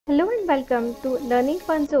Hello and welcome to Learning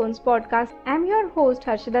Fun Zone's podcast. I'm your host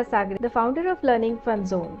Harshada Sagri, the founder of Learning Fun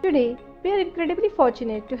Zone. Today, we are incredibly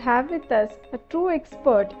fortunate to have with us a true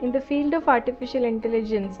expert in the field of artificial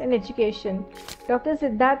intelligence and education, Dr.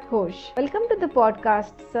 Siddharth Ghosh. Welcome to the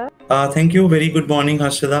podcast, sir. Thank you. Very good morning,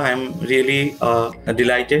 Harshada. I'm really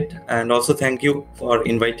delighted, and also thank you for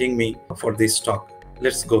inviting me for this talk.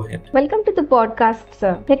 Let's go ahead. Welcome to the podcast,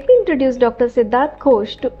 sir. Let me introduce Dr. Siddharth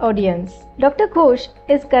Ghosh to audience. Dr. Ghosh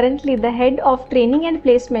is currently the head of training and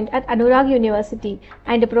placement at Anurag University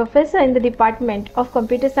and a professor in the Department of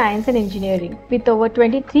Computer Science and Engineering. With over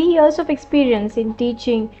 23 years of experience in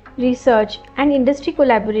teaching, research, and industry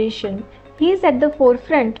collaboration, he is at the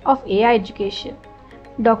forefront of AI education.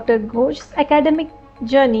 Dr. Ghosh's academic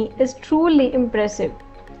journey is truly impressive.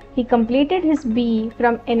 He completed his BE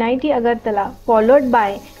from NIT Agartala, followed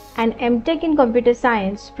by an MTech in Computer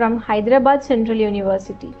Science from Hyderabad Central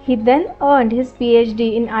University. He then earned his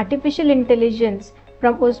PhD in Artificial Intelligence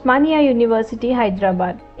from Osmania University,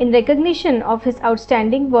 Hyderabad. In recognition of his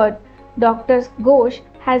outstanding work, Dr. Ghosh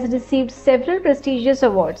has received several prestigious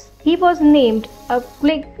awards. He was named a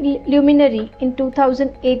Quick Luminary in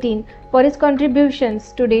 2018 for his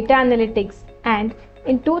contributions to data analytics, and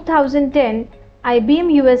in 2010,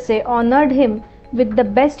 IBM USA honored him with the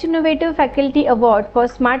Best Innovative Faculty Award for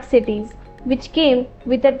Smart Cities, which came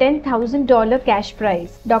with a $10,000 cash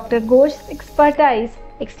prize. Dr. Ghosh's expertise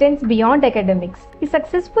extends beyond academics. He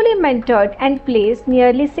successfully mentored and placed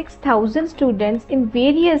nearly 6,000 students in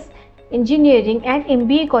various engineering and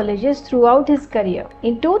MBA colleges throughout his career.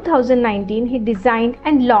 In 2019, he designed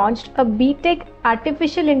and launched a BTech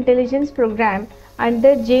Artificial Intelligence program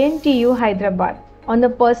under JNTU Hyderabad. On a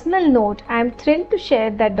personal note, I am thrilled to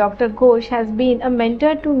share that Dr. Ghosh has been a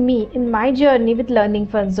mentor to me in my journey with Learning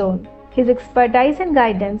Fun Zone. His expertise and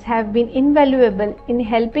guidance have been invaluable in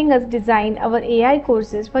helping us design our AI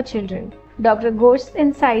courses for children. Dr. Ghosh's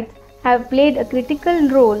insights have played a critical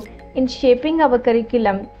role in shaping our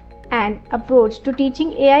curriculum and approach to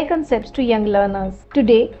teaching AI concepts to young learners.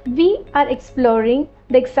 Today, we are exploring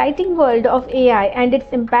the exciting world of AI and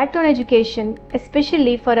its impact on education,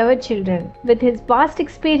 especially for our children. With his vast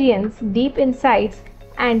experience, deep insights,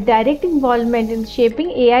 and direct involvement in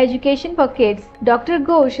shaping AI education for kids, Dr.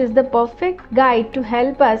 Ghosh is the perfect guide to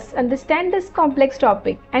help us understand this complex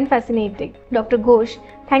topic and fascinating. Dr. Ghosh,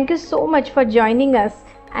 thank you so much for joining us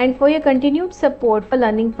and for your continued support for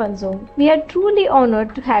Learning Fun Zone. We are truly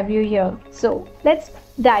honored to have you here. So, let's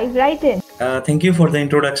dive right in. Thank you for the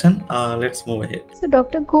introduction. Let's move ahead. So,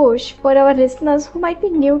 Dr. Ghosh, for our listeners who might be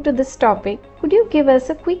new to this topic, could you give us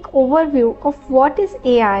a quick overview of what is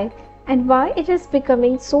AI and why it is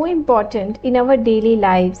becoming so important in our daily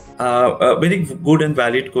lives? A very good and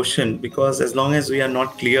valid question, because as long as we are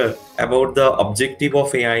not clear about the objective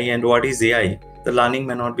of AI and what is AI, the learning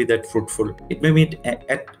may not be that fruitful. It may be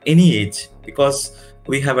at any age, because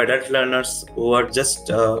we have adult learners who are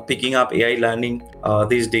just picking up AI learning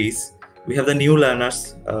these days. We have the new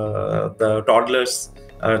learners, the toddlers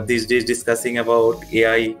these days discussing about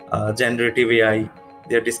AI, generative AI.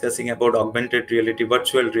 They are discussing about augmented reality,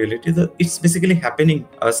 virtual reality. It's basically happening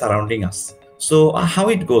surrounding us. So how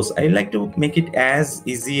it goes, I like to make it as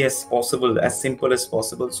easy as possible, as simple as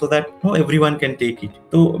possible, so that everyone can take it.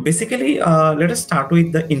 So basically, let us start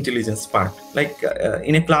with the intelligence part. Like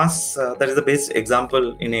in a class, that is the best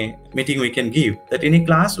example in a meeting we can give. That in a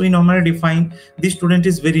class, we normally define this student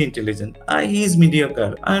is very intelligent, he is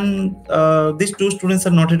mediocre, and these two students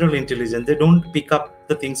are not at all intelligent. They don't pick up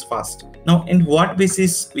the things fast. Now, in what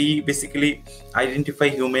basis we basically identify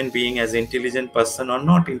human being as intelligent person or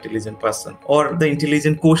not intelligent person, or the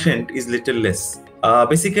intelligent quotient is little less?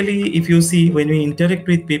 Basically, if you see, when we interact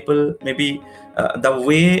with people, maybe the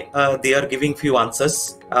way they are giving few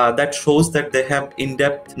answers, that shows that they have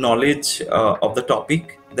in-depth knowledge of the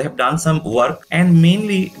topic. They have done some work, and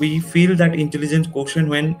mainly we feel that intelligence quotient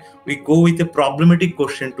when we go with a problematic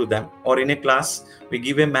question to them. Or in a class, we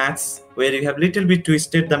give a maths where you have little bit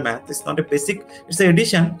twisted the math. It's not a basic, it's an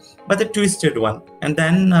addition, but a twisted one. And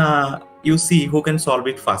then you see who can solve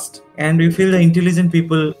it fast. And we feel the intelligent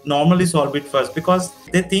people normally solve it first because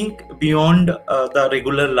they think beyond the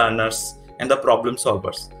regular learners and the problem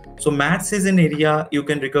solvers. So maths is an area you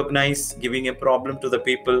can recognize giving a problem to the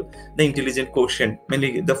people, the intelligent quotient,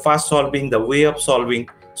 mainly the fast solving, the way of solving.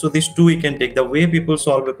 So these two we can take, the way people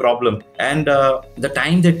solve a problem and the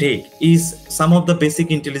time they take is some of the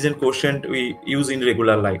basic intelligent quotient we use in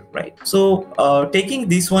regular life, right? So taking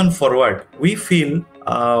this one forward, we feel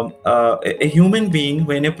a human being,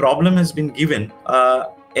 when a problem has been given,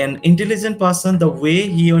 an intelligent person, the way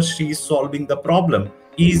he or she is solving the problem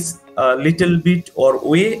is a little bit or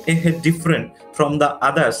way ahead different from the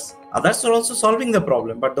others. Others are also solving the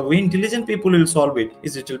problem, but the way intelligent people will solve it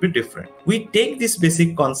is a little bit different. We take this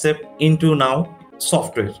basic concept into now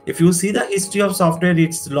software. If you see the history of software,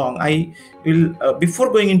 it's long. I will before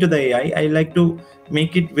going into the AI, I like to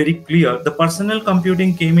make it very clear. The personal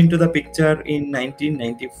computing came into the picture in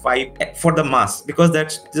 1995 for the mass, because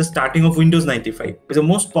that's the starting of Windows 95. It's the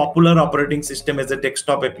most popular operating system as a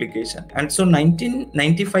desktop application, and so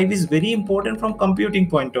 1995 is very important from computing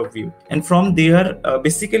point of view. And from there,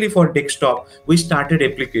 basically for desktop, we started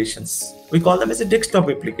applications. We call them as a desktop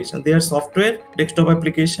application. They are software desktop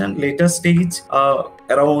application. Later stage,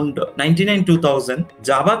 around 99-2000,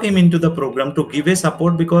 Java came into the program to give a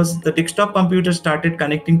support, because the desktop computer started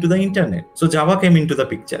connecting to the internet. So Java came into the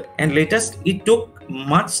picture, and latest it took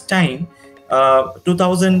much time.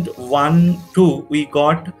 2001-2, we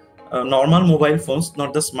got normal mobile phones,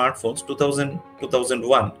 not the smartphones.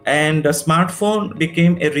 2001, and a smartphone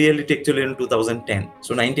became a reality actually in 2010.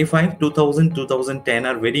 So 95, 2000, 2010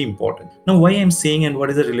 are very important. Now, why I'm saying and what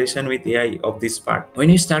is the relation with AI of this part? When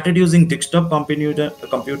you started using desktop computer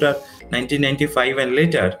 1995 and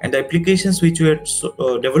later, and the applications which were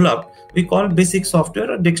developed, we call basic software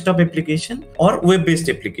a desktop application or web-based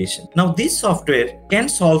application. Now, this software can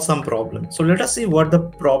solve some problem. So let us see what the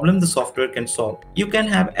problem the software can solve. You can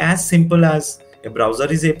have as simple as a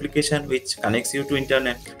browser is an application which connects you to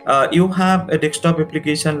internet. You have a desktop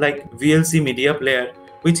application like VLC media player,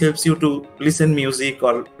 which helps you to listen music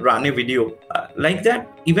or run a video. Like that,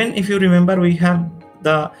 even if you remember, we have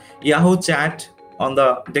the Yahoo chat on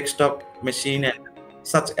the desktop machine, and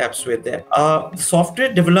such apps were there.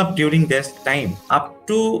 Software developed during this time up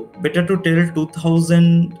to, better to tell,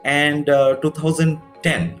 2000 and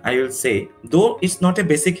 2010, I will say. Though it's not a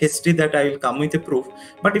basic history that I will come with a proof,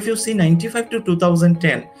 but if you see 95 to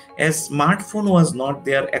 2010, as smartphone was not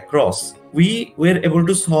there across, we were able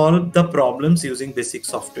to solve the problems using basic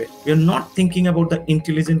software. We are not thinking about the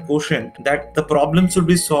intelligent quotient, that the problem should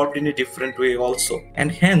be solved in a different way also. And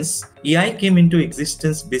hence, AI came into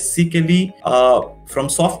existence basically from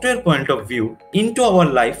software point of view into our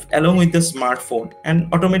life along with the smartphone. And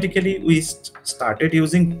automatically, we started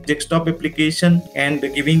using desktop application and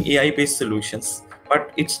giving AI-based solutions.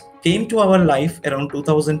 But it came to our life around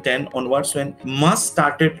 2010 onwards, when mass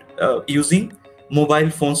started using mobile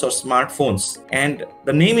phones or smartphones, and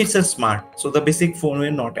the name itself smart, so the basic phone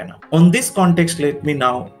were not enough. On this context, let me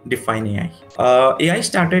now define AI. AI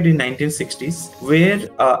started in 1960s, where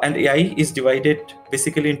and AI is divided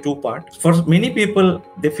basically in two parts. For many people,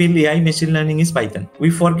 they feel AI machine learning is Python. We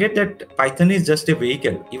forget that Python is just a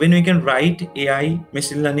vehicle. Even we can write AI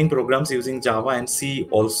machine learning programs using Java and C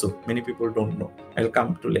also. Many people don't know. I'll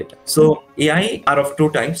come to later. So AI are of two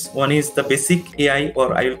types. One is the basic AI,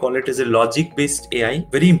 or I will call it as a logic-based AI.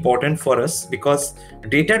 Very important for us, because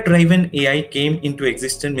data-driven AI came into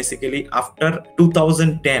existence basically after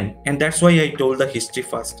 2010. And that's why I told the history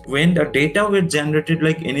first. When the data were generated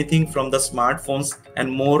like anything from the smartphones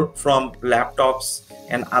and more from laptops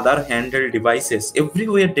and other handheld devices,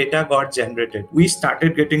 everywhere data got generated, we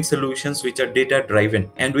started getting solutions which are data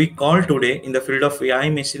driven, and we call today in the field of AI,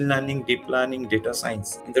 machine learning, deep learning, data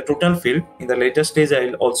science. In the total field, in the later stage, I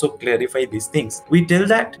will also clarify these things. We tell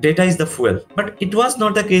that data is the fuel, but it was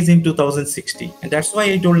not the case in 2060, and that's why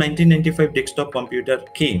I told 1995 desktop computer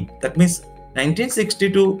came. That means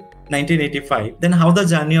 1960 to 1985. Then how the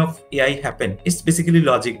journey of AI happened? It's basically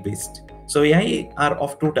logic based. So AI are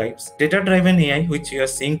of two types. Data-driven AI, which you are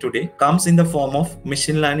seeing today, comes in the form of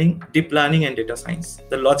machine learning, deep learning, and data science.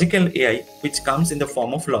 The logical AI, which comes in the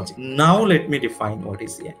form of logic. Now let me define what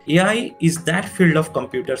is AI. AI is that field of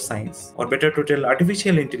computer science, or better to tell,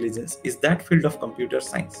 artificial intelligence is that field of computer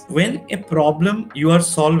science. When a problem you are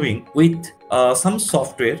solving with some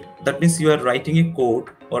software, that means you are writing a code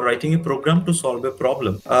or writing a program to solve a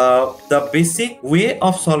problem. The basic way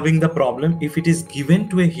of solving the problem, if it is given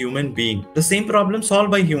to a human being, the same problem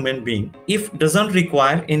solved by human being, if doesn't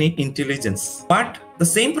require any intelligence, but the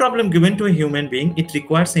same problem given to a human being, it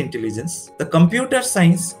requires intelligence. The computer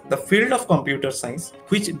science, the field of computer science,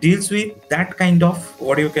 which deals with that kind of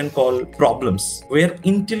what you can call problems, where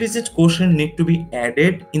intelligence quotient need to be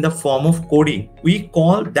added in the form of coding. We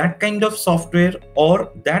call that kind of software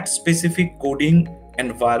or that specific coding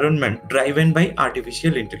environment driven by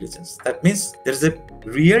artificial intelligence. That means there is a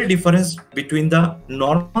real difference between the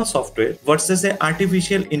normal software versus a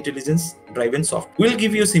artificial intelligence driven software. We'll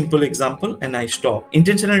give you a simple example and I stop.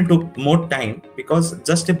 Intentionally took more time because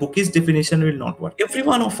just a bookish definition will not work. Every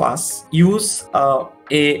one of us use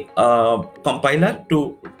a compiler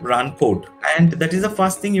to run code, and that is the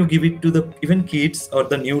first thing you give it to the even kids or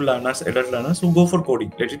the new learners, adult learners who go for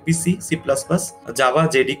coding. Let it be C, C++, Java,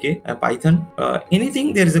 JDK, Python,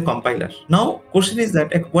 anything, there is a compiler. Now question is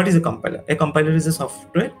that what is a compiler? A compiler is a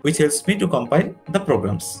software which helps me to compile the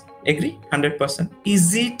programs. Agree? 100%.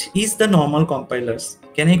 Is the normal compilers,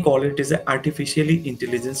 can I call it as an artificially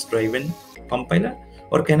intelligence driven compiler,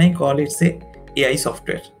 or can I call it say AI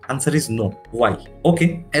software? Answer is no. Why?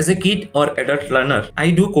 Okay, as a kid or adult learner,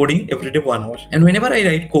 I do coding every day 1 hour, and whenever I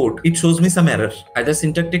write code, it shows me some error, either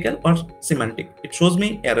syntactical or semantic. It shows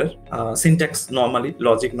me error. Syntax normally,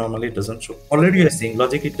 logic normally doesn't show. Already you are saying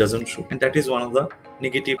logic it doesn't show, and that is one of the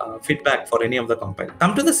negative feedback for any of the compiler.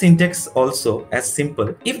 Come to the syntax also as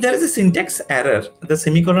simple. If there is a syntax error, the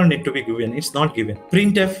semicolon need to be given. It's not given.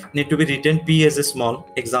 Printf need to be written. P as a small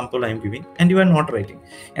example I am giving, and you are not writing.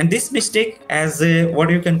 And this mistake, as a what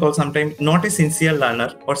you can call sometimes not a sincere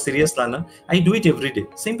learner or serious learner, I do it every day.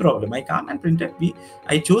 Same problem. I come and print P.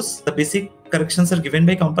 I choose the basic corrections are given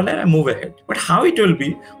by compiler, I move ahead. But how it will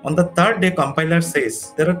be on the third day, compiler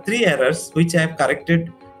says there are 3 errors which I have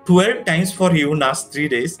corrected 12 times for you in last 3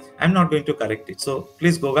 days. I'm not going to correct it. So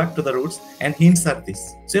please go back to the roots, and hints are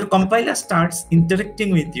this. So your compiler starts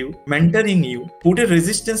interacting with you, mentoring you, put a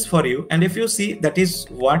resistance for you. And if you see, that is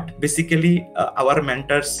what basically our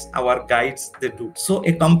mentors, our guides, they do. So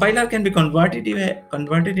a compiler can be converted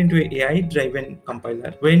into an AI driven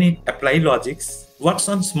compiler when it apply logics, works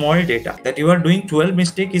on small data. That you are doing 12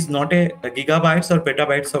 mistake is not a gigabytes or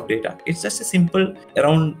petabytes of data. It's just a simple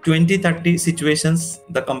around 20-30 situations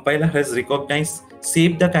the compiler has recognized,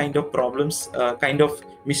 saved the kind of problems, kind of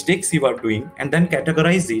mistakes you are doing, and then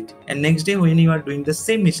categorize it. And next day when you are doing the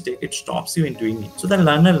same mistake, it stops you in doing it. So the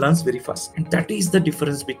learner learns very fast. And that is the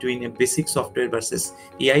difference between a basic software versus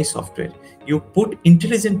AI software. You put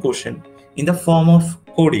intelligent quotient in the form of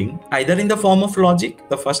coding, either in the form of logic,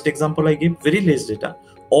 the first example I gave, very less data,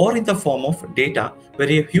 or in the form of data,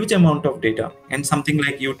 very huge amount of data, and something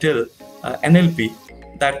like you tell NLP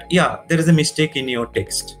that there is a mistake in your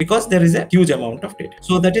text because there is a huge amount of data.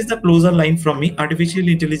 So that is the closer line from me. Artificial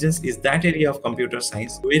intelligence is that area of computer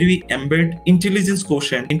science where we embed intelligence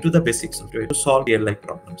quotient into the basic software to solve real life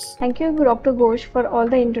problems. Thank you, Dr. Ghosh, for all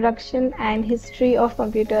the introduction and history of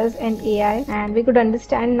computers and AI, and we could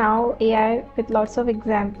understand now AI with lots of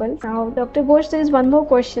examples. Now, Dr. Ghosh, there is one more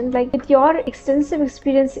question. Like, with your extensive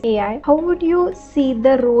experience in AI, how would you see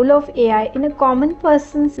the role of AI in a common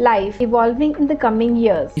person's life evolving in the coming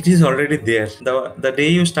years? It is already there. The day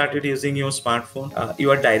you started using your smartphone,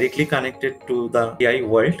 you are directly connected to the AI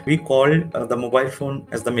world. We call the mobile phone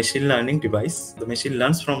as the machine learning device. The machine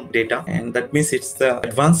learns from data, and that means it's the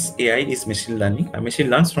advanced AI is machine learning. A machine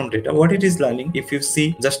learns from data. What it is learning, if you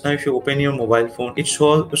see just now, if you open your mobile phone, it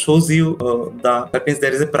shows you that means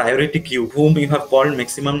there is a priority queue whom you have called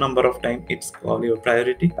maximum number of times. It's called your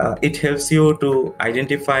priority. It helps you to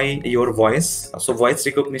identify your voice. So voice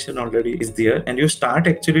recognition already is there, and you start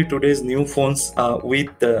actually today's new phones with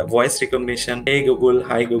voice recognition. Hey Google,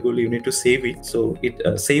 hi Google, you need to save it. So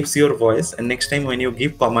it saves your voice, and next time when you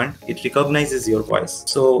give command, it recognizes your voice.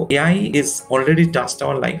 So AI is already touched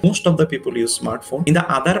our life. Most of the people use smartphone. In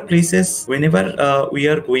the other places, whenever we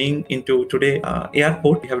are going into today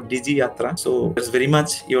airport, we have Digi Yatra. So there's very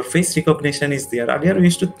much your face recognition is there. Earlier we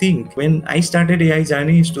used to think, when I started AI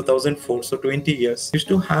journey is 2004, so 20 years, used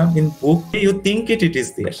to have in book, you think it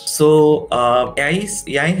is there. So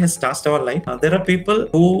AI has touched our life. There are people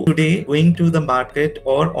who today going to the market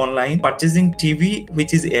or online purchasing TV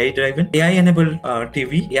which is AI driven, AI enabled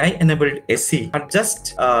TV, AI enabled AC are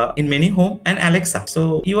just in many home, and Alexa.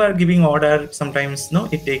 So you are giving order, sometimes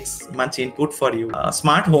it takes much input for you.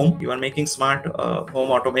 Smart home, you are making smart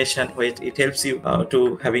home automation, which it helps you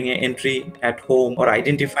to having an entry at home or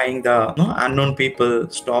identifying the unknown people,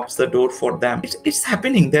 stops the door for them. It's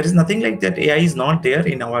happening. There is nothing like that. AI is not there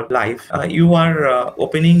in our life. You are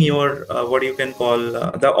opening your what you can call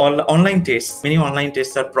the online tests. Many online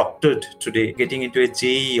tests are proctored today. Getting into a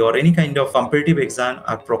JEE or any kind of competitive exam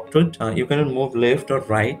are proctored. You cannot move left or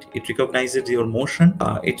right. It recognizes your motion.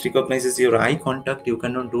 It recognizes your eye contact. You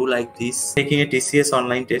cannot do like this. Taking a TCS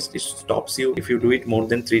online test, it stops you if you do it more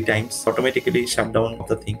than 3 times. Automatically shut down of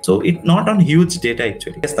the thing. So it's not on huge data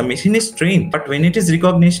actually. Yes, the machine is trained, but when it is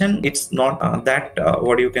recognition, it's not that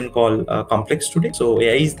what you can call complex today. So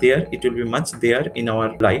AI is there. It will be much there there in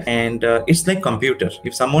our life, and it's like computer.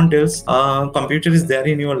 If someone tells computer is there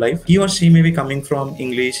in your life, he or she may be coming from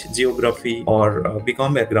English, geography, or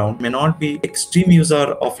BCom background, may not be extreme user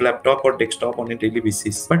of laptop or desktop on a daily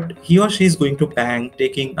basis, but he or she is going to bank,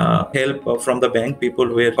 taking help from the bank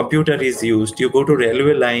people where computer is used. You go to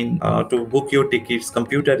railway line to book your tickets,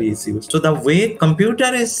 computer is used. So the way computer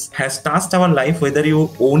has touched our life, whether you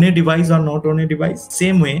own a device or not own a device,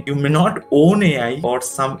 same way you may not own AI or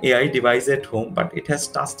some AI device at home, but it has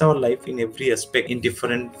touched our life in every aspect, in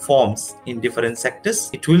different forms, in different sectors.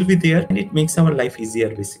 It will be there, and it makes our life easier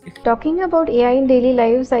basically. Talking about AI in daily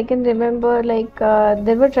lives, I can remember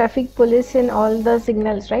there were traffic police in all the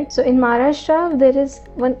signals, right? So in Maharashtra, there is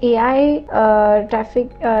one AI traffic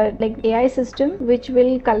AI system which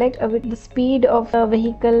will collect with the speed of the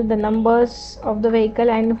vehicle, the numbers of the vehicle,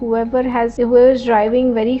 and whoever is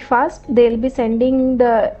driving very fast, they'll be sending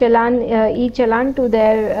the e-challan to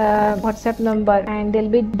their WhatsApp number, and they'll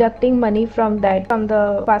be deducting money from the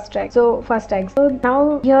FASTag. So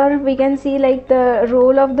now here we can see the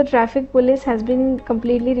role of the traffic police has been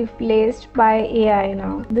completely replaced by AI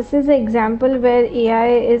now. This is an example where AI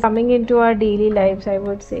is coming into our daily lives, I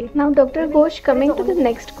would say. Now, Dr. Ghosh, coming to the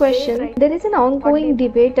next question, there is an ongoing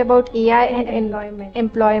debate about AI and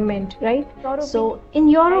employment, right? So, in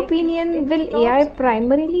your opinion, will AI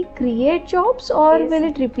primarily create jobs or will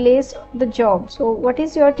it replace the jobs? So, what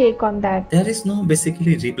is your take on that? There is no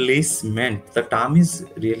basically replacement. The term is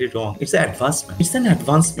really wrong. It's an advancement. It's an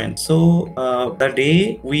advancement. So, the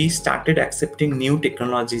day we started accepting new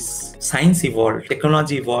technologies, science evolved,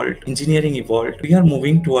 technology evolved, engineering evolved, we are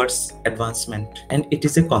moving towards advancement, and it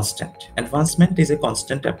is a constant. Advancement is a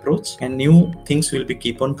constant approach, and new things will be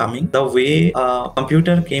keep on coming. The way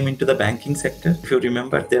computer came into the banking sector, if you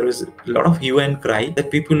remember, there was a lot of hue and cry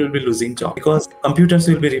that people will be losing jobs because computers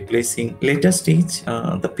will be replacing. Later stage,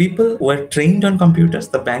 the people who were trained on computers,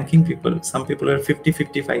 the banking people, some people were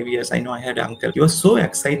 50-55 years. I know I had an uncle. He was so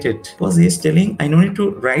excited because he is telling, I don't need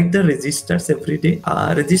to write the registers every day.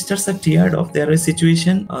 Registers are teared off. There is a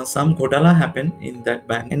situation, some ghodala happened in that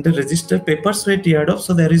bank, and the register papers were teared off,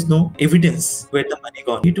 so there is no evidence where the money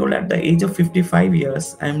gone. He told, at the age of 55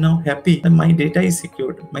 years, I am now happy that my data is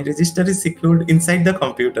secured. My register is secured inside the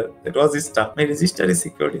computer. That was his term. My register is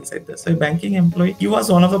secured inside that. So a banking employee, he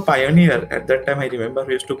was one of the pioneer. At that time, I remember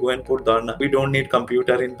we used to go and put dharna. We don't need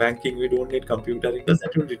computer in banking. We don't need computer because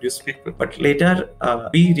that will reduce people. But later,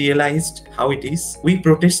 we realized how it is. We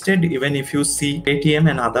protested. Even if you see Paytm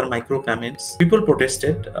and other micro payments, people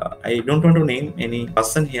protested. I don't want to name any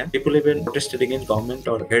person here. People even protested against government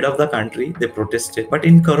or head of the country. They protested. But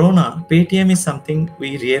in Corona, Paytm is something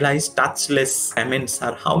we realized touchless payments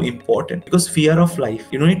are how important, because fear of life.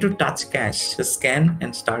 You don't need to touch cash. Just scan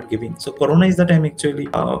and start giving. So Corona is the time actually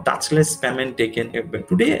touchless payment taken.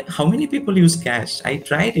 Today, how many people use cash? I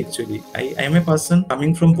tried actually. I am a person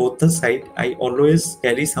coming from both the side. I always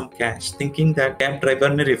carry some cash, thinking that cab driver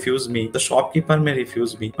may refuse me, the shopkeeper may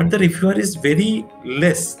refuse me, but the refusal is very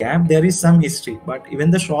less. Cab, there is some history, but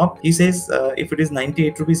even the shop, he says if it is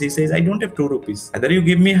 98 rupees, he says I don't have 2 rupees. Either you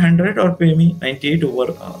give me 100 or pay me 98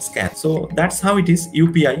 over scan. So that's how it is.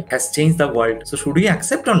 UPI has changed the world. So should we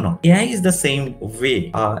accept or not? AI is the same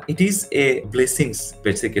way. It is a blessings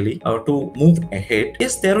basically to move ahead.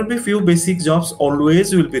 Yes, there will be few basic jobs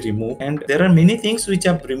always will be removed, and there are many things which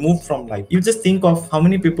are removed from life. You just think of how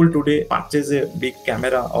many people today purchase a big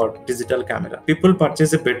camera or digital camera. People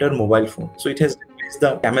purchase a better mobile phone. So it has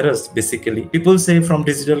the cameras basically. People say from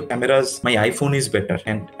digital cameras, my iPhone is better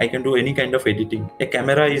and I can do any kind of editing. A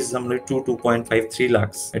camera is somewhere 2.5-3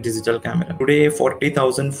 lakhs. A digital camera today,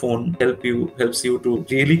 40,000 phone helps you to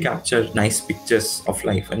really capture nice pictures of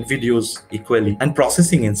life and videos equally, and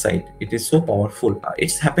processing inside. It is so powerful.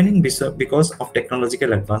 It's happening because of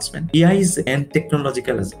technological advancement. AI is an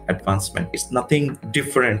technological advancement. It's nothing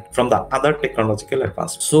different from the other technological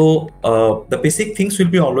advancement. So the basic things will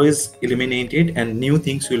be always eliminated and new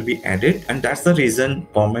things will be added, and that's the reason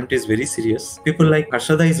government is very serious. People like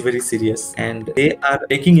Harshada is very serious, and they are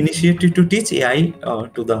taking initiative to teach AI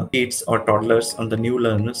to the kids or toddlers and the new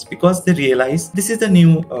learners, because they realize this is the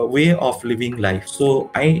new way of living life.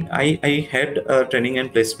 So I had a training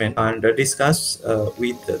and placement and discussed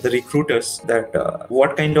with the recruiters that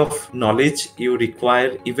what kind of knowledge you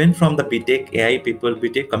require, even from the BTech AI people,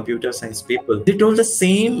 BTech computer science people. They told the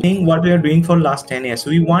same thing what we are doing for last 10 years.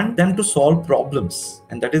 We want them to solve problems. problems,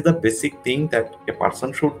 and that is the basic thing that a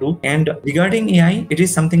person should do. And regarding AI, it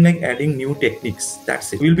is something like adding new techniques.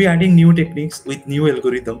 That's it. We'll be adding new techniques with new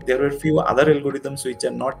algorithm. There are few other algorithms which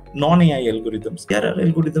are not non-AI algorithms. There are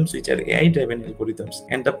algorithms which are AI-driven algorithms.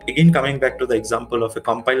 And again, coming back to the example of a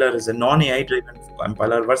compiler is a non-AI driven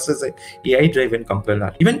compiler versus a AI-driven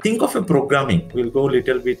compiler. Even think of a programming. We'll go a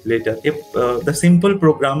little bit later. If the simple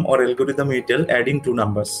program or algorithm we tell adding two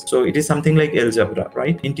numbers. So it is something like algebra,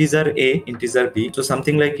 right? Integer A, integer B. So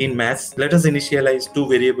something like in maths, let us initialize two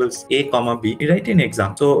variables A comma B. We write in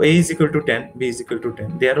exam. So A is equal to 10, B is equal to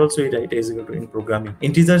 10. There also we write A is equal to in programming.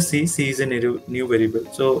 Integer C, C is a new variable.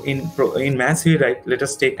 So in maths we write, let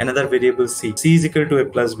us take another variable C. C is equal to A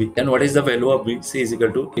plus B. Then what is the value of B? C is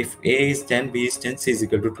equal to, if A is 10, B is 10, C is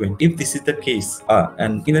equal to 20. If this is the case,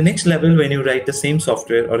 and in the next level, when you write the same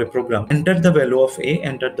software or a program, enter the value of A,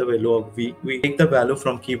 enter the value of B. We take the value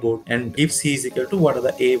from keyboard and give C is equal to what are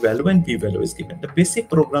the A value and B value is given. The basic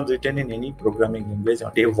programs written in any programming language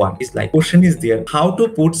on day one is like, question is there, how to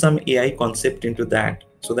put some AI concept into that,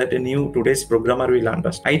 so that today's programmer will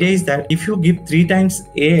understand. Idea is that if you give 3 times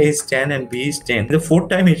A is 10 and B is 10, the 4th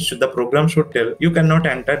time the program should tell you cannot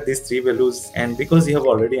enter these 3 values, and because you have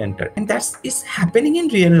already entered. And that is happening in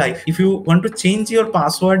real life. If you want to change your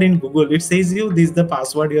password in Google, it says you this is the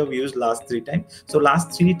password you have used last 3 times. So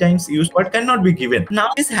last 3 times used word cannot be given.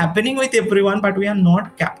 Now it's happening with everyone, but we are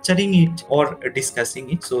not capturing it or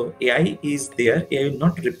discussing it. So AI is there. AI will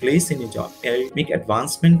not replace any job. AI will make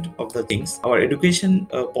advancement of the things. Our education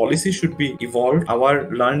policy should be evolved. Our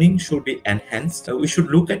learning should be enhanced. We should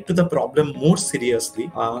look at the problem more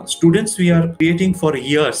seriously. Students we are creating for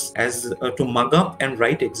years as to mug up and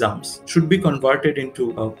write exams should be converted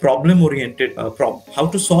into problem-oriented how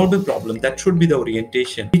to solve a problem. That should be the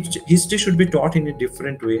orientation. History should be taught in a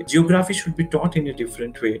different way. Geography should be taught in a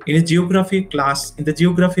different way. In a geography class, in the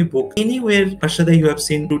geography book, anywhere, Harshada, you have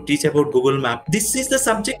seen to teach about Google Map. This is the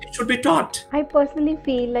subject it should be taught. I personally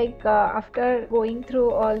feel like after going through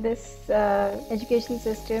all this education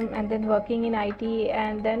system and then working in IT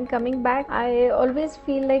and then coming back, I always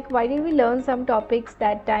feel like, why did we learn some topics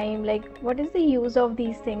that time? Like, what is the use of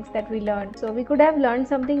these things that we learned? So we could have learned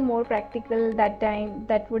something more practical that time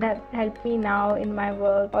that would have helped me now in my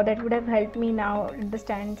work, or that would have helped me now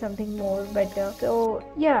understand something more better. So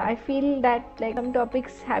yeah, I feel that like some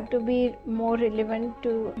topics have to be more relevant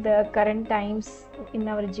to the current times in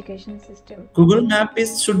our education system. Google Map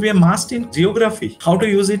should be a must in geography. How to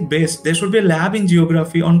use it best. There should be a lab in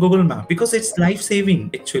geography on Google Map because it's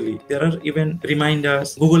life-saving actually. There are even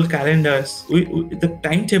reminders, Google calendars. The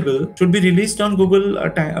timetable should be released on Google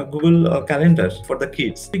calendar for the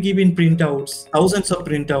kids. We give in printouts, thousands of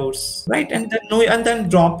printouts, right? And then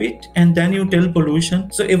drop it, and then you tell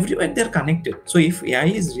pollution. So everywhere they're connected. So if AI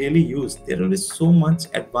is really used, there will be so much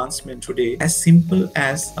advancement today. As simple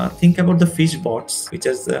as think about the fish bots, which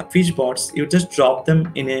is fish bots. You just drop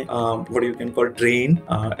them in a what you can call drain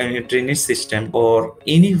and a drainage system, or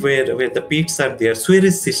anywhere where the pits are there,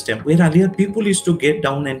 sewage system, where earlier people used to get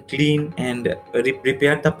down and clean and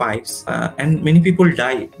repair the pipes, and many people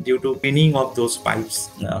die due to cleaning of those pipes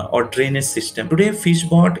or drainage system. Today a fish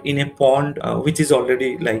bot in a pond which is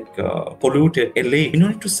already like polluted, a lake, you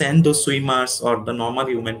don't need to send those swimmers or the normal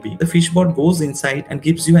human being. The fish bot goes inside and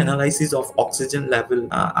gives you analysis of oxygen level,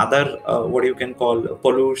 other what you can call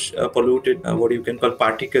polluted what you can call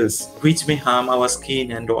particles which may harm our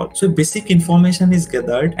skin and all. So basic information is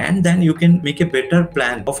gathered, and then you can make a better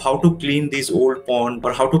plan of how to clean this old pond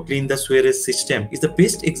or how to clean the sewage system. Is the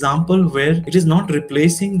best example where it is not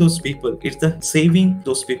replacing those people, it's the saving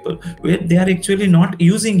those people, where they are actually not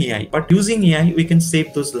using AI, but using AI we can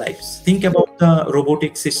save those lives. Think about the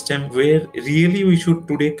robotic system where really we should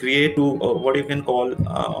today create to what you can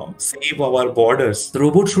call save our borders. The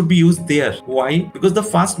robot should be used there. Why? Because the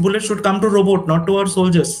first bullet should come to robot, not to our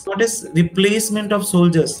soldiers. What is replacement of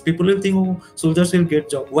soldiers? People will think, oh, soldiers will get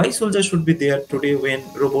job. Why soldiers should be there today when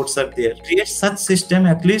robots are there? Create such system,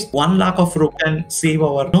 at least 1 lakh of robots can save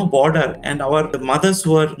our border, and our mothers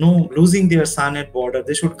who are losing their son at border,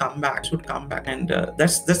 they should come back. And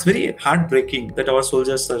that's very heartbreaking that our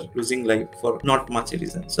soldiers are losing life for not much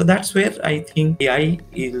reason. So that's where I think AI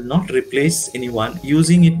will not replace anyone.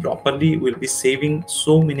 Using it properly will be saving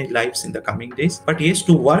so many lives in the coming days. But yes,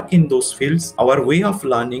 to work in those fields, our way of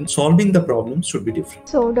learning, solving the problem curriculum should be different.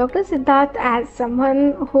 So, Dr. Siddharth, as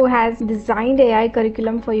someone who has designed AI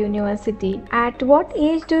curriculum for university, at what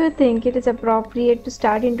age do you think it is appropriate to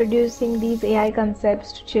start introducing these AI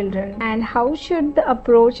concepts to children? And how should the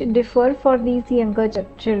approach differ for these younger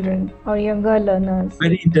children or younger learners?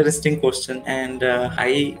 Very interesting question, and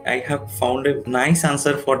I have found a nice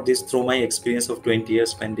answer for this through my experience of 20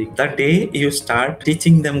 years spending. The day you start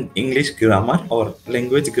teaching them English grammar or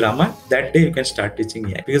language grammar, that day you can start teaching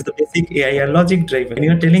AI, because the basic AI are logic driven. When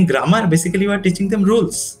you are telling grammar, basically you are teaching them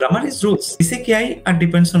rules. Grammar is rules. Basic AI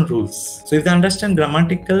depends on rules. So if they understand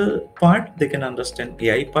grammatical part, they can understand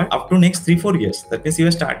AI part up to next 3-4 years. That means you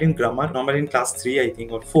are starting grammar normally in class 3, I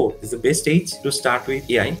think, or 4 is the best age to start with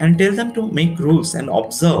AI, and tell them to make rules and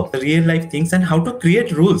observe the real life things and how to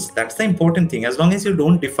create rules. That's the important thing. As long as you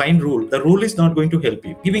don't define rule, the rule is not going to help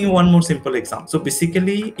you. Giving you one more simple example. So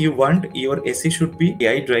basically you want your essay should be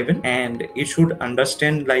AI driven, and it should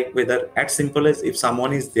understand, like, whether as simple as if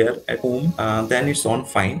someone is there at home, then it's on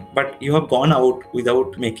fine, but you have gone out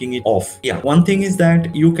without making it off. Yeah, one thing is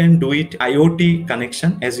that you can do it IoT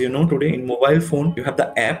connection. As you know, today in mobile phone you have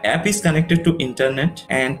the app is connected to internet,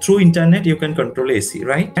 and through internet you can control AC,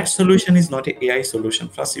 right? That solution is not a AI solution.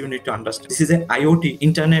 First you need to understand this is a IoT,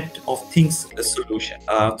 internet of things solution,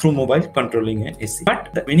 through mobile controlling an AC.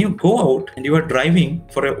 But when you go out and you are driving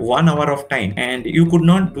for 1 hour of time, and you could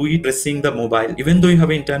not do it pressing the mobile, even though you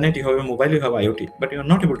have internet, you have a mobile, you have IoT, but you are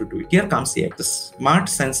not able to do it. Here comes AI. The smart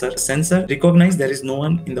sensor recognize there is no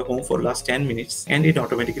one in the home for last 10 minutes, and it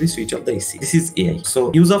automatically switch off the AC. This is AI.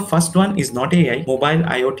 So use of first one is not AI. Mobile,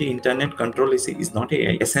 IoT, internet control AC is not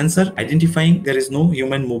AI. A sensor identifying there is no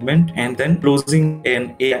human movement and then closing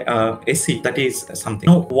an AI, AC, that is something.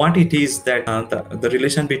 Now what it is that the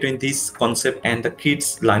relation between this concept and the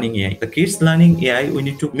kids learning AI. The kids learning AI, we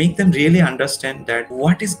need to make them really understand that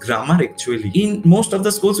what is grammar actually. In most of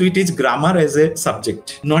the schools we teach grammar as a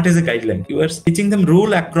subject, not as a guideline. You are teaching them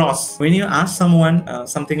rule across. When you ask someone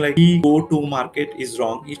something like he go to market is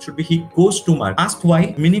wrong, it should be he goes to market. Ask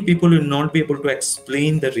why. Many people will not be able to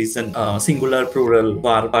explain the reason. Singular, plural,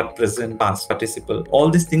 verb, present, past, participle, all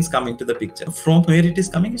these things come into the picture. From where it is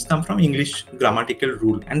coming, it's come from English grammatical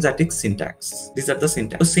rule and that is syntax. These are the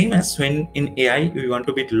syntax. So same as when in AI we want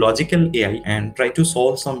to be logical AI and try to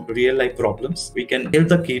solve some real life problems, we can help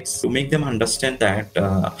the kids to make them understand that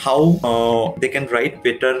how they can write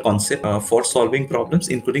better concept for solving problems,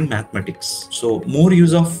 including mathematics. So more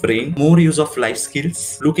use of brain, more use of life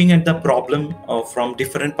skills, looking at the problem from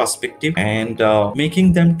different perspective, and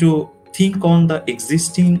making them to think on the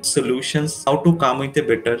existing solutions, how to come with a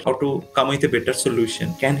better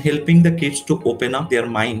solution, can helping the kids to open up their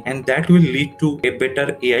mind, and that will lead to a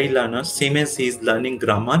better AI learner. Same as he is learning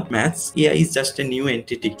grammar, maths, AI is just a new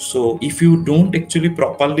entity. So if you don't actually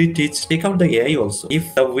properly teach, take out the AI also.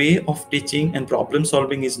 If the way of teaching and problem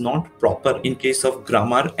solving is not proper in case of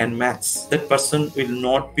grammar and maths, that person will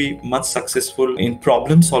not be much successful in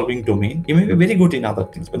problem solving domain. He may be very good in other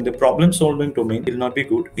things, but the problem solving domain will not be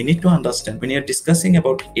good. We need to understand when you are discussing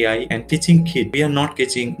about AI and teaching kids, we are not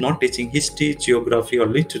teaching history, geography or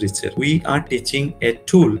literature. We are teaching a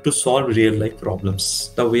tool to solve real life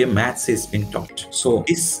problems, the way maths is being taught. So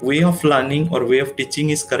this way of learning or way of teaching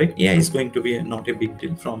is correct. AI is going to be not a big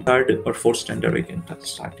deal. From 3rd or 4th standard we can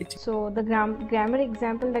start teaching. So the grammar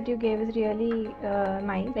example that you gave is really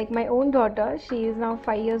nice. Like my own daughter, she is now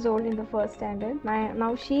 5 years old in the 1st standard.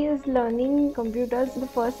 Now she is learning computers in the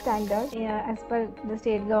 1st standard as per the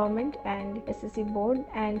state government and SSC board,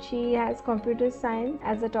 and she has computer science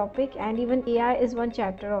as a topic, and even AI is one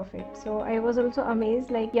chapter of it. So I was also amazed,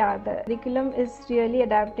 like, yeah, the curriculum is really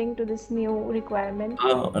adapting to this new requirement.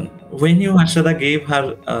 When you, Harshada, gave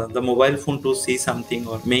her the mobile phone to see something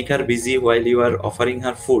or make her busy while you are offering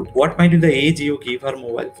her food, what might be the age you give her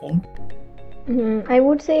mobile phone? I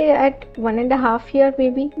would say at 1.5 years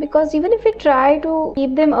maybe, because even if we try to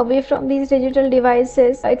keep them away from these digital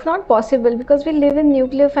devices, it's not possible because we live in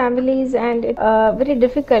nuclear families and it's very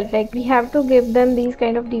difficult. Like we have to give them these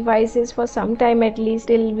kind of devices for some time at least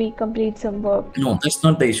till we complete some work. No, that's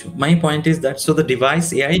not the issue. My point is that so the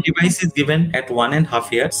AI device is given at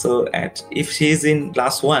 1.5 years. So if she is in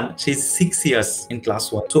class 1, she's 6 years in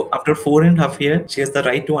class 1. So after 4.5 years, she has the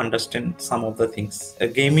right to understand some of the things.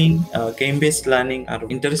 Game-based game-based learning are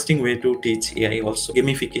interesting way to teach AI also.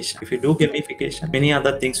 Gamification. If you do gamification, many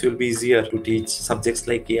other things will be easier to teach subjects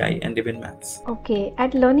like AI and even maths. Okay,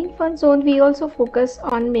 at Learning Fun Zone, we also focus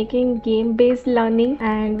on making game-based learning,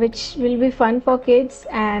 and which will be fun for kids,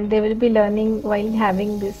 and they will be learning while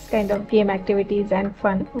having this kind of game activities and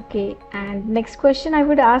fun. Okay, and next question I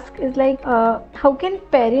would ask is like, how can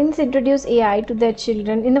parents introduce AI to their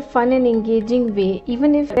children in a fun and engaging way,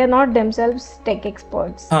 even if they're not themselves tech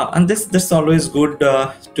experts? And this always good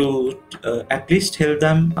to at least help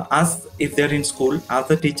them ask if they're in school, ask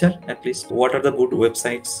the teacher at least what are the good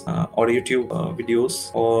websites or YouTube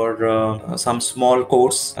videos or some small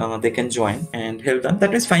course they can join and help them.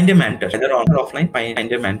 That means find a mentor, either on or offline.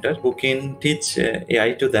 Find a mentor who can teach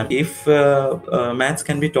AI to them. If maths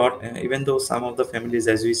can be taught, even though some of the families,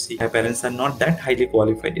 as we see, parents are not that highly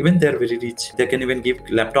qualified, even they're very rich, they can even give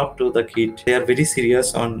laptop to the kid. They are very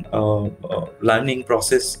serious on learning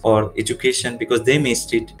process or education because they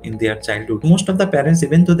missed it in their childhood. Most of the parents,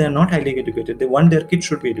 even though they are not highly educated, they want their kids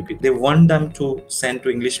should be educated. They want them to send to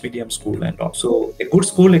English medium school and all. So a good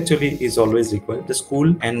school actually is always required. The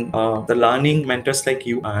school and the learning mentors like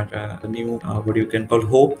you are the new what you can call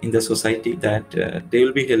hope in the society, that they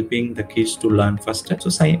will be helping the kids to learn faster. So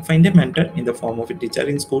find a mentor in the form of a teacher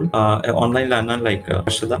in school. An online learner like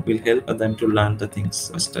Arshada will help them to learn the things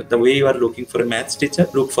faster. The way you are looking for a maths teacher,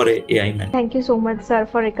 look for a AI mentor. Thank you so much, sir,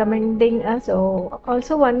 for recommending us. So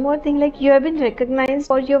also one more thing, like you have been recognized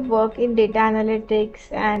for your work in data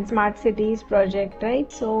analytics and smart cities project,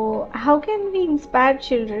 right? So how can we inspire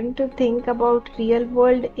children to think about real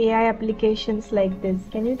world AI applications like this?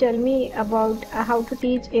 Can you tell me about how to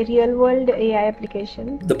teach a real world AI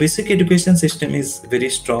application? The basic education system is very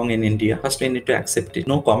strong in India. First, we need to accept it.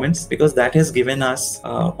 No comments, because that has given us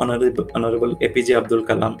Honorable APJ Abdul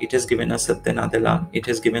Kalam. It has given us Satya Nadella. It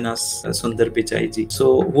has given us Sundar Pichai ji.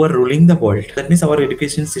 So who are ruling the world? That means our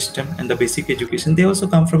education system and the basic education, they also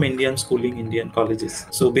come from Indian schooling, Indian colleges.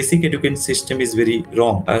 So basic education system is very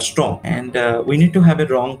strong, and we need to have a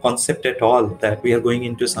wrong concept at all that we are going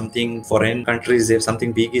into something foreign countries. If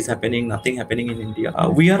something big is happening, nothing happening in India.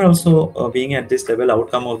 We are also being at this level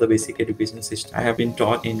outcome of the basic education system. I have been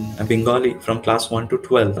taught in Bengali from class 1 to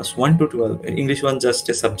 12. Class 1 to 12. English was just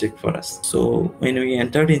a subject for us. So when we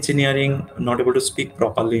entered engineering, not able to speak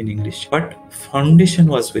properly in English, but foundation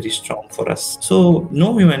was very strong for us. So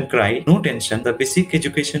no hue and cry, no tension. The basic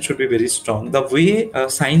education should be very strong. The way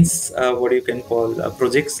science, what you can call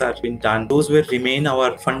projects are being done, those will remain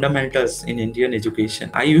our fundamentals in Indian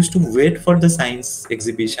education. I used to wait for the science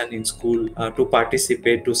exhibition in school to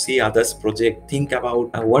participate, to see others' project, think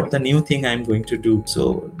about what the new thing I'm going to do.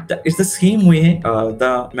 So it's the same way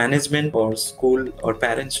the management or school or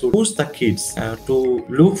parents should push the kids to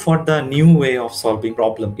look for the new way of solving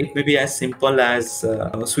problem. It may be as simple as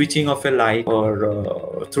switching off a light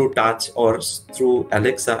or through touch or through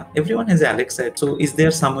Alexa. Everyone has Alexa. So is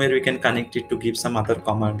there somewhere we can connect it to give some other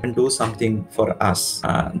command and do something for us?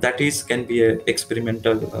 That is can be a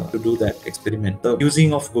experimental to do that experiment. The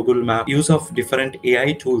using of Google Map, use of different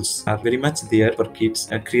AI tools are very much there for kids,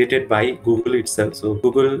 created by Google itself. So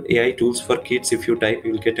Google AI tools for kids, if you type,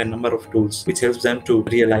 you will get a number of tools which helps them to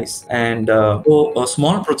realize. And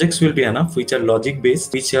small projects will be enough, which are logic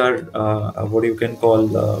based, which are what you can call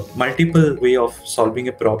multiple way of solving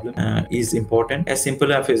a problem is important. As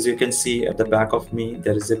simple as you can see at the back of me,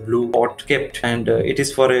 there is a blue pot kept, and it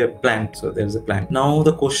is for a plant. So there is a plant. Now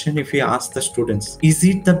the question, if we ask the students, is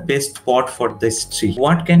it the best pot for this tree?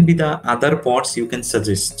 What can be the other pots you can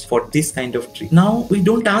suggest for this kind of tree? Now we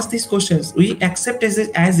don't ask these questions. We accept as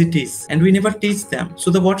it is, and we never teach them.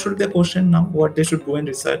 So what should be the question now? What they should go and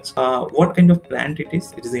research? What kind of plant it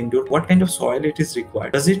is? It is indoor. What kind of soil it is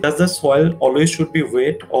required? Does the soil always should be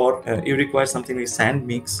wet, or you require something like sand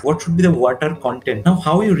mix? What should be the water content? Now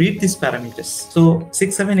how you read these parameters? So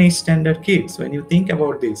 6, 7, 8 standard kids, when you think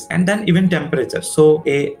about this, and then even temperature. So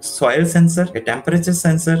a soil sensor, a temperature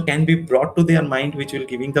sensor can be brought to their mind, which will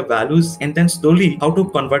giving the values, and then slowly how to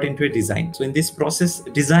convert into a design. So in this process,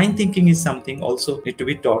 design thinking is something also need to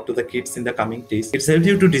be taught to the kids in the coming days. It helps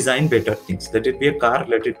you to design better things. Let it be a car,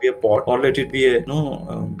 let it be a pot, or let it be a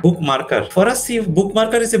book marker. For us, see, book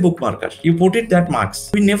marker is a book marker. You put it that marks.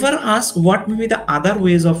 We never ask what may be the other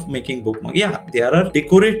ways of making bookmark. Yeah, there are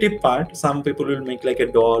decorative part. Some people will make like a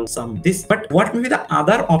doll, some this. But what may be the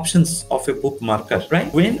other options of a book marker,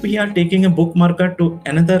 right? When we are taking a book marker to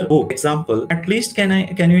another book, example, at least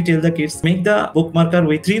can you tell the kids, make the book marker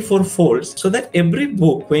with 3-4 folds, so that every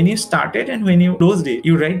book, when you started and when you closed it, date.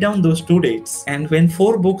 You write down those 2 dates, and when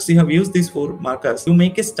 4 books you have used these 4 markers, you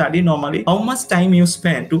make a study normally how much time you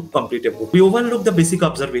spend to complete a book. We overlook the basic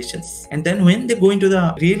observations, and then when they go into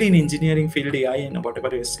the really in engineering field, AI and whatever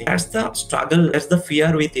you're saying, that's the struggle, that's the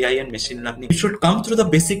fear with AI and machine learning. It should come through the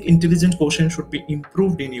basic intelligent quotient should be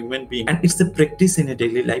improved in human being, and it's the practice in a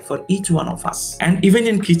daily life for each one of us. And even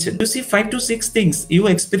in kitchen, you see 5 to 6 things you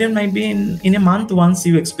experiment, might be in a month once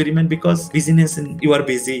you experiment because busyness and you are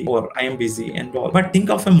busy or I am busy and all. But think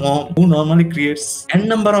of a mom who normally creates n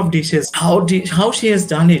number of dishes, how she has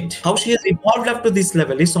done it, how she has evolved up to this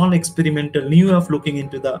level. It's all experimental, new way of looking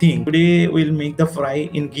into the thing. Today we'll make the fry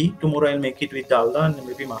in ghee, tomorrow I'll make it with dalda and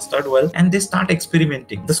maybe mustard oil, and they start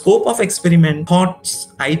experimenting. The scope of experiment, thoughts,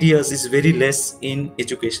 ideas is very less in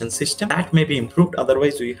education system. That may be improved.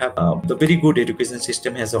 Otherwise we have the very good education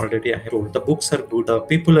system has already, I have told, the books are good, the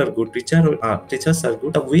people are good, teachers are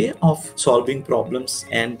good. The way of solving problems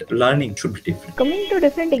and learning should be different. Coming to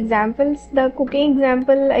different examples, the cooking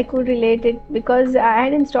example, I could relate it because I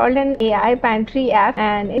had installed an AI pantry app,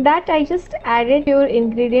 and in that I just added few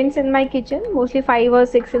ingredients in my kitchen, mostly 5 or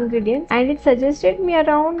 6 ingredients, and it suggested me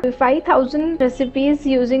around 5,000 recipes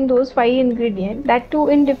using those 5 ingredients, that too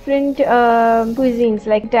in different cuisines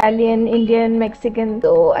like Italian, Indian, Mexican.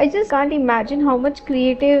 So I just can't imagine how much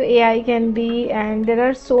creative AI can be, and there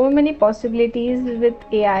are so many possibilities with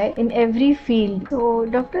AI in every field. So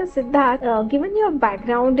Dr. Siddharth, given your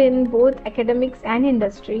background in both academics and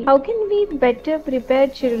industry, how can we better prepare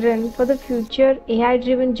children for the future AI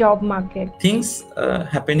driven job market? Things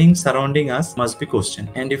happening surrounding us must be questioned.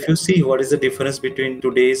 And if you see what is the difference between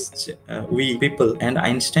today's we people and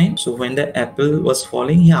Einstein, so when the apple was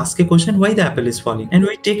falling, he asked a question, why the apple is falling, and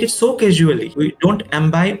we take it so casually. We don't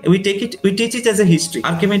imbibe, we teach it as a history.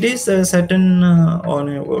 Archimedes sat on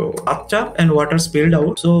a bathtub and water spilled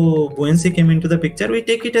out, so buoyancy came into the picture. We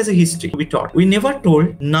take it as a history. We taught, we never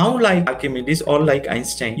told. Now like Archimedes or like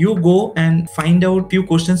Einstein, you go and find out few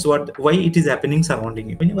questions why it is happening surrounding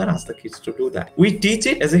you. We never ask the kids to do that. We teach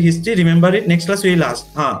it as a history, remember it. Next class we will ask,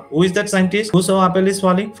 who is that scientist who saw apple is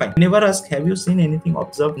falling? Fine. Never ask, have you seen anything,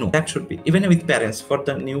 observed? No. That should be. Even with parents, for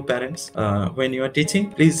the new parents, when you are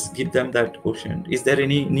teaching, please give them that question. Is there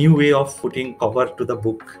any new way of putting cover to the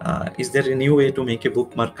book? Is there a new way to make a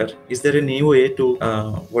book marker? Is there a new way to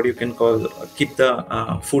what you can call keep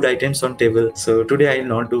the food items on table? So today I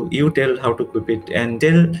will not do. You tell how to keep it, and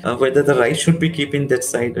tell whether the rice should be keeping that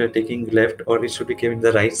side, taking left, or it should be keeping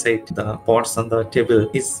the right side. The pots on the table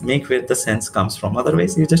is make where the sense comes from.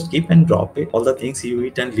 Otherwise, you just keep and drop it. All the things you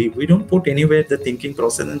eat and leave. We don't put anywhere the thinking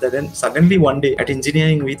process, and then suddenly one day at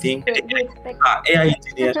engineering we think AI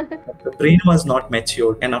engineer. The brain was not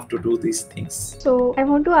matured enough to do these things. So I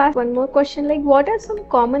want to ask one more question, like what are some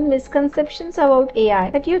common misconceptions about AI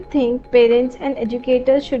that you think parents and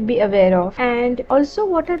educators should be aware of? And also,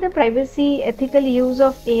 what are the privacy, ethical use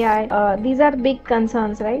of AI? These are big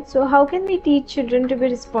concerns, right? So how can we teach children to be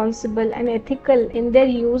responsible and ethical in their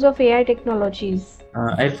use of AI technologies?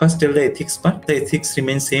 I'll first tell the ethics part. The ethics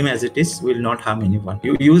remains same as it is, will not harm anyone.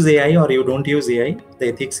 You use AI or you don't use AI, the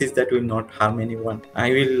ethics is that will not harm anyone. I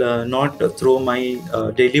will not throw my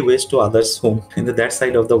daily waste to others' home in that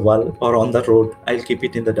side of the wall or on the road. I'll keep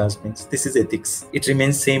it in the dustbins. This is ethics. It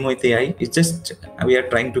remains same with AI. It's just we are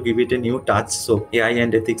trying to give it a new touch. So AI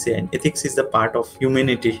and ethics. Ethics is the part of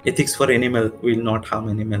humanity. Ethics for animal will not harm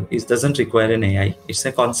animal. It doesn't require an AI. It's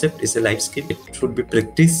a concept. It's a life skill. It should be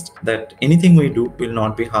practiced. That anything we do will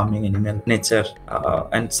not be harming animal nature,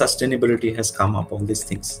 and sustainability has come up, all these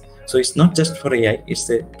things. So it's not just for AI, it's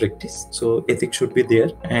a practice. So ethics should be there,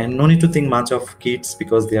 and no need to think much of kids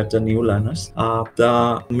because they are the new learners.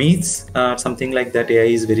 The myths are something like that AI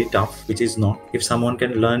is very tough, which is not. If someone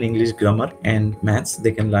can learn English grammar and maths,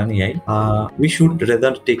 they can learn AI. We should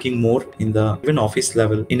rather taking more in the even office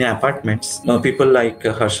level, in apartments. People like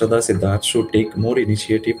Harshada, Siddharth should take more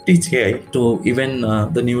initiative, teach AI to even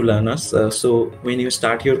the new learners. So when you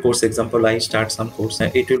start your course, example, I start some course,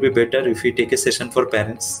 it will be better if we take a session for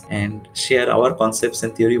parents and share our concepts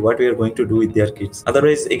and theory, what we are going to do with their kids.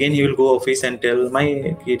 Otherwise, again, you will go office and tell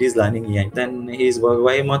my kid is learning AI. Then he is,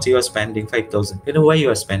 why much you are spending 5,000? You know why you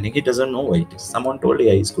are spending? He doesn't know why it is. Someone told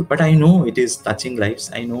AI is good, but I know it is touching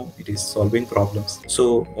lives. I know it is solving problems.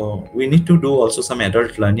 So we need to do also some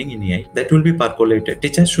adult learning in AI that will be percolated.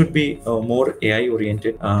 Teachers should be more AI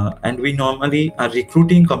oriented, and we normally are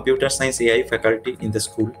recruiting computer science AI faculty in the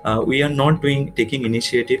school. We are not taking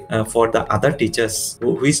initiative for the other teachers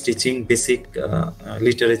who is teaching basic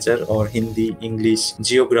literature or Hindi, English,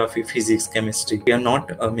 geography, physics, chemistry. We are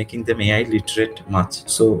not making them AI literate much.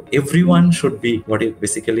 So everyone should be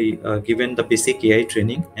basically given the basic AI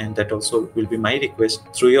training, and that also will be my request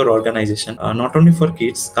through your organization. Not only for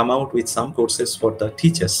kids, come out with some courses for the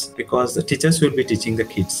teachers, because the teachers will be teaching the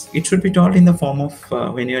kids. It should be taught in the form of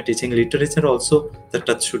when you are teaching literature also, the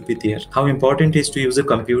touch should be there. How important is to use a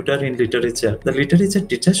computer in literature? The literature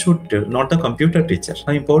teacher should tell, not the computer teacher.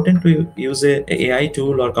 How important to use a AI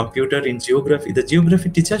tool or computer in geography? The geography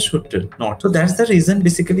teacher should tell, not. So that's the reason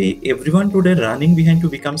basically everyone today running behind to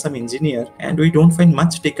become some engineer, and we don't find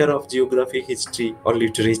much taker of geography, history or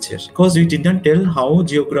literature, because we did not tell how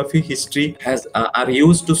geography, history are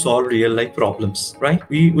used to solve real life problems, right?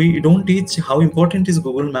 We don't teach how important is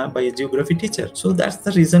Google Map by a geography teacher. So that's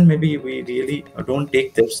the reason maybe we really don't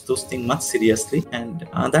take those things much seriously, and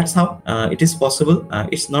that's how it is possible.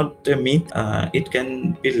 It's not a myth. It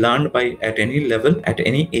can be learned by at any level, at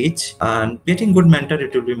any age, and getting good mentor,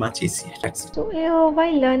 it will be much easier. That's it. So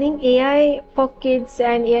while learning AI for kids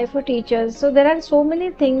and AI for teachers, so there are so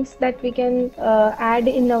many things that we can add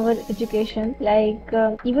in our education, like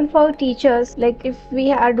even for teachers, like if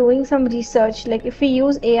we are doing some research, like if we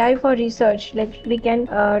use AI for research, like we can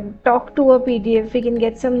talk to a PDF, we can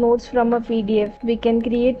get some notes from a PDF, we can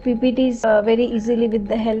create PPTs very easily with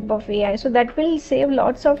the help of AI. So that will save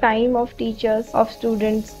lots of time of teachers, of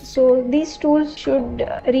students. So these tools should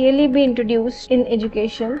really be introduced in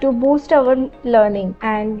education to boost our learning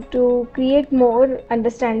and to create more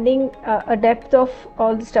understanding, a depth of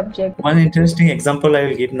all the subject. One interesting example I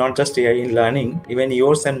will give, not just AI in learning, even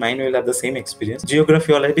yours and mine will have the same experience.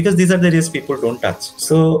 Geography or life, because these are the areas people don't touch.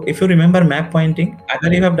 So if you remember map pointing,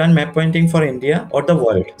 either you have done map pointing for India or the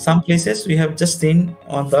world. Some places we have just seen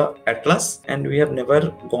on the atlas and we have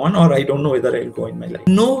never gone, or I don't know whether I'll go in my life.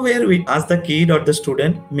 Nowhere we ask the kid or the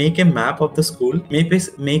student, make a map of the school,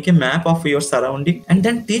 make a map of your surrounding, and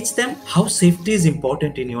then teach them how safety is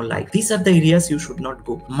important in your life. These are the areas you should not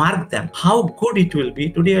go. Mark them. How good it will be.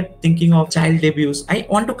 Today I'm thinking of child abuse. I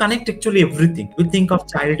want to connect actually everything. We think of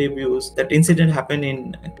child abuse, that incident happened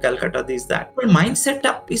in Calcutta, this, that. But mind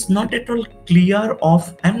setup is not at all clear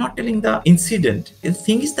of, I'm not telling the incident. The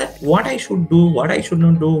thing is that what I should do, what I should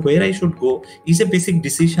not do, where I should go is a basic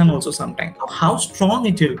decision also sometimes. How strong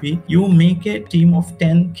it will be, you make a team of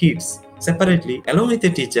 10 kids separately, along with the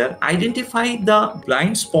teacher, identify the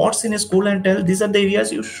blind spots in a school and tell these are the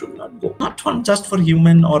areas you should not go. Not just for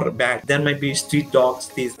human or bad. There might be street dogs,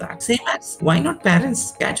 this, that. Same as, why not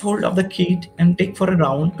parents catch hold of the kid and take for a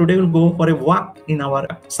round? Today we'll go for a walk in our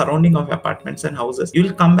surrounding of apartments and houses. You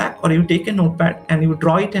will come back, or you take a notepad and you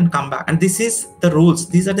draw it and come back. And this is the rules.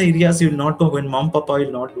 These are the areas you will not go when mom, papa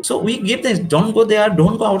will not do. So we give this, don't go there,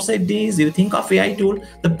 don't go outside this. You think of AI tool,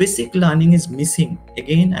 the basic learning is missing.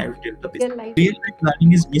 Again, I will tell the real life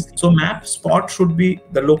learning is missing. So map spot should be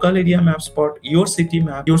the local area map spot, your city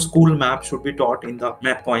map, your school map should be taught in the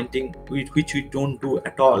map pointing, which we don't do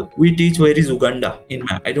at all. We teach where is Uganda in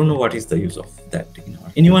map. I don't know what is the use of that.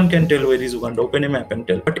 Anyone can tell where is Uganda, open a map and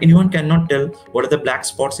tell, but anyone cannot tell what are the black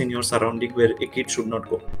spots in your surrounding where a kid should not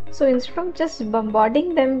go. So instead of just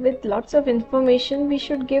bombarding them with lots of information, we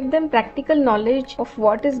should give them practical knowledge of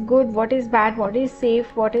what is good, what is bad, what is safe,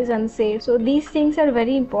 what is unsafe. So these things are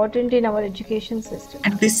very important in our education system.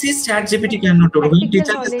 And this is ChatGPT cannot do.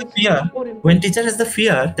 When teacher has the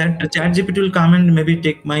fear that ChatGPT will come and maybe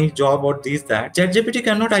take my job or this, that, ChatGPT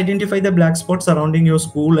cannot identify the black spots surrounding your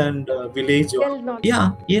school and village.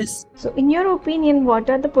 Yes. So in your opinion, what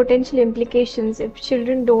are the potential implications if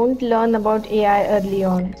children don't learn about AI early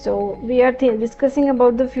on? So we are discussing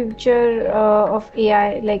about the future of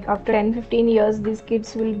AI, like after 10-15 years, these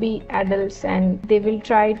kids will be adults and they will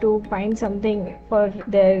try to find something for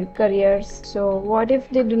their careers. So what if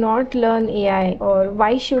they do not learn AI, or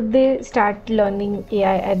why should they start learning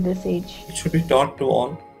AI at this age? It should be taught to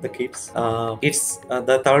all the kids. It's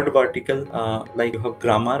the third vertical, like you have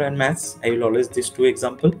grammar and maths. I will always these two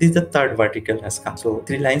examples. This is the third vertical has come. So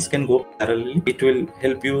 3 lines can go parallelly. It will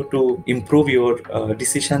help you to improve your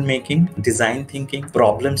decision making, design thinking,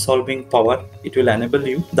 problem solving power. It will enable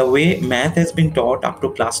you. The way math has been taught up to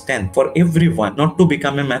class 10 for everyone, not to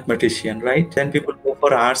become a mathematician, right? Then people go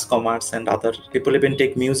for arts, commerce, and other people even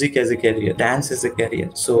take music as a career, dance as a career.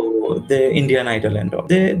 So the Indian Idol and all.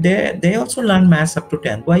 They also learn maths up to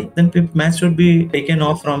 10. Why? Then maths should be taken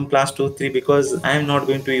off from class 2-3, because I am not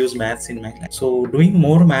going to use maths in my life. So doing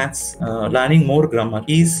more maths, learning more grammar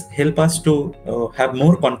is help us to have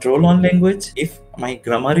more control on language. If my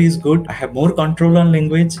grammar is good, I have more control on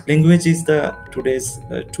language. Language is the today's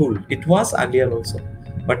tool. It was earlier also,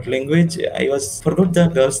 but language, I forgot the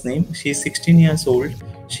girl's name. She is 16 years old.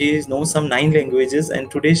 she knows some 9 languages, and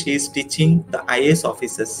today she is teaching the IAS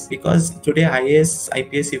officers, because today IAS,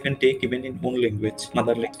 IPS you can take even in own language,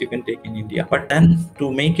 mother language you can take in India. But then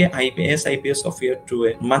to make a IPS, IPS officer to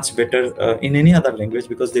a much better in any other language,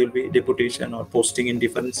 because there will be deputation or posting in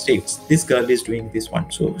different states. This girl is doing this one.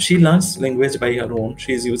 So she learns language by her own.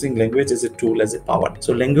 She is using language as a tool, as a power.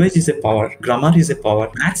 So language is a power, grammar is a power,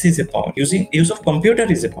 maths is a power, use of computer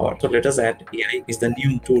is a power. So let us add AI is the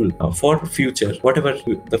new tool for future, whatever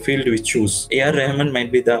the field we choose. A.R. Rahman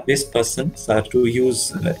might be the best person to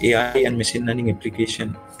use AI and machine learning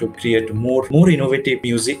application to create more innovative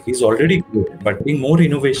music. Is already good, but being more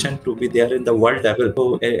innovation to be there in the world level.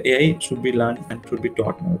 So AI should be learned and should be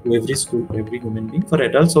taught to every school, every human being. For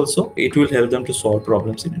adults also, it will help them to solve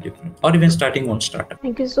problems in a different, or even starting on startup.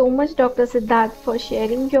 Thank you so much, Dr. Siddharth, for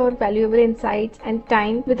sharing your valuable insights and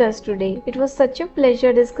time with us today. It was such a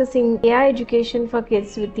pleasure discussing AI education for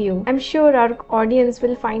kids with you. I'm sure our audience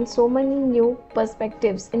will find so many new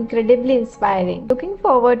perspectives incredibly inspiring. Looking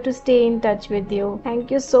forward to stay in touch with you.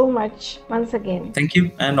 Thank you so much once again. Thank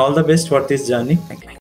you, and all the best for this journey. Thank you.